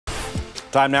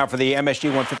Time now for the MSG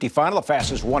 150 final, the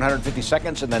fastest 150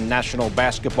 seconds in the National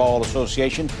Basketball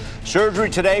Association. Surgery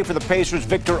today for the Pacers'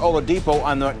 Victor Oladipo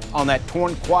on that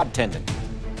torn quad tendon.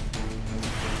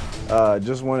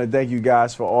 Just want to thank you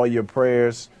guys for all your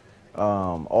prayers,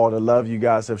 all the love you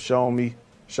guys have shown me.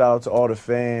 Shout out to all the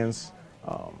fans,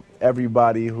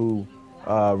 everybody who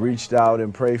reached out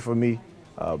and prayed for me.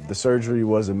 The surgery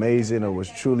was amazing. It was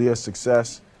truly a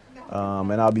success,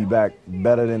 and I'll be back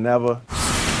better than ever.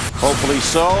 Hopefully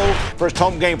so. First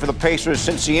home game for the Pacers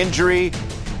since the injury.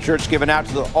 Shirts given out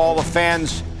to all the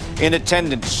fans in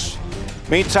attendance.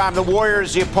 Meantime, the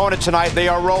Warriors, the opponent tonight, they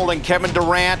are rolling. Kevin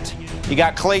Durant. You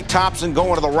got Klay Thompson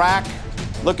going to the rack.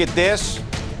 Look at this.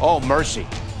 Oh, mercy.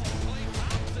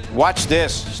 Watch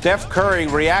this. Steph Curry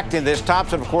reacting to this.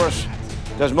 Thompson, of course,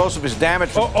 does most of his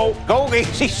damage. Go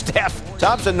easy, Steph.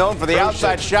 Thompson known for the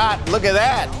outside shot. Look at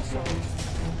that.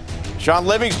 Sean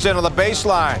Livingston on the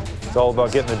baseline. It's all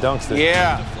about getting the dunks.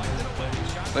 Yeah.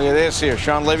 Look at this here.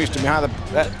 Sean Livingston behind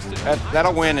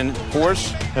that'll win, and of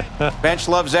course, bench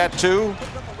loves that too.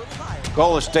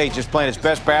 Golden State just playing its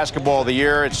best basketball of the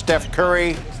year. It's Steph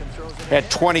Curry at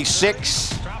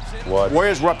 26. What?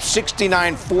 Warriors were up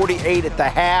 69-48 at the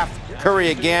half.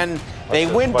 Curry again. They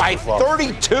win by 32.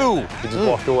 He just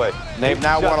walked away. They've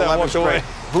now won 11 straight.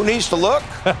 Who needs to look?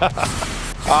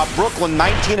 Brooklyn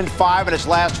 19-5 in its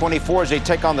last 24 as they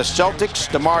take on the Celtics.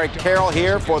 DeMar Carroll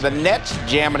here for the Nets,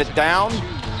 jamming it down.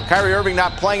 Kyrie Irving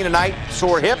not playing tonight,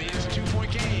 sore hip.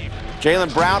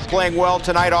 Jaylen Brown playing well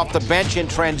tonight off the bench in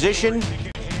transition.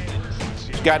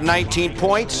 He's got 19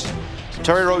 points.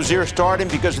 Terry Rozier starting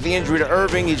because of the injury to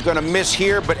Irving. He's going to miss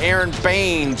here, but Aaron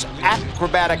Baines,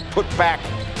 acrobatic putback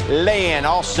lay-in.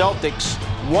 All Celtics,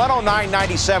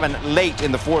 109-97 late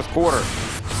in the fourth quarter.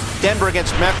 Denver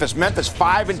against Memphis. Memphis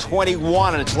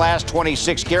 5-21 in its last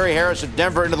 26. Gary Harris of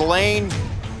Denver into the lane.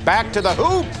 Back to the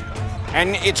hoop.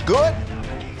 And it's good.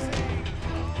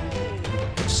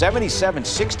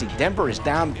 77-60. Denver is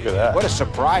down. Look at that. What a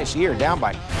surprise here. Down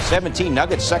by 17.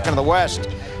 Nuggets second in the West.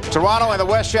 Toronto and the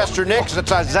Westchester Knicks.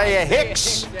 It's Isaiah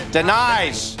Hicks.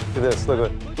 Denies. Look at this.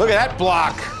 Look at that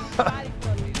block.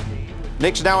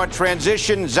 Knicks now in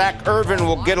transition. Zach Irvin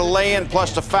will get a lay-in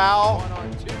plus the foul.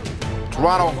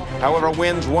 Toronto, however,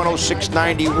 wins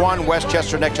 106-91.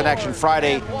 Westchester next in action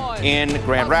Friday in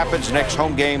Grand Rapids. Next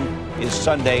home game is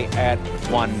Sunday at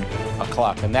 1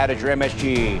 o'clock. And that is your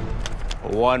MSG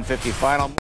 150 final.